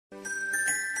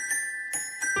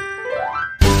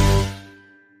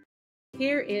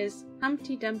Here is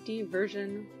Humpty Dumpty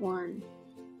version 1.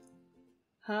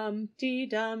 Humpty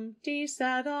Dumpty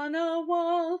sat on a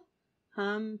wall.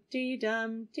 Humpty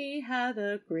Dumpty had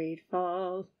a great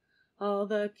fall. All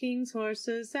the king's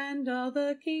horses and all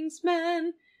the king's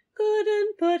men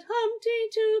couldn't put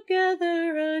Humpty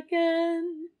together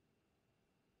again.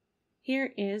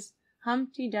 Here is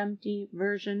Humpty Dumpty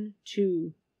version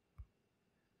 2.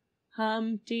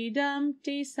 Humpty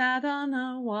Dumpty sat on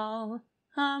a wall.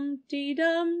 Humpty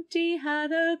Dumpty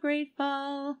had a great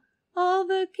fall. All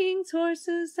the king's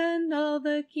horses and all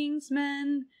the king's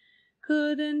men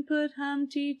couldn't put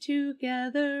Humpty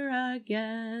together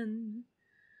again.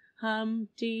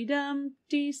 Humpty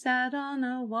Dumpty sat on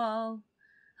a wall.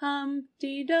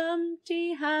 Humpty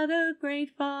Dumpty had a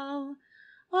great fall.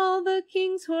 All the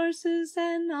king's horses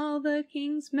and all the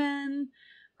king's men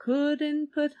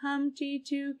couldn't put Humpty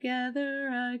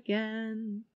together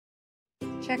again.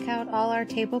 Check out all our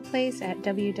table plays at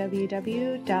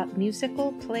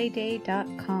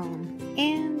www.musicalplayday.com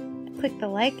and click the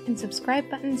like and subscribe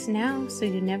buttons now so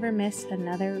you never miss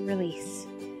another release.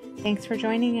 Thanks for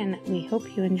joining, and we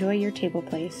hope you enjoy your table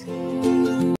plays.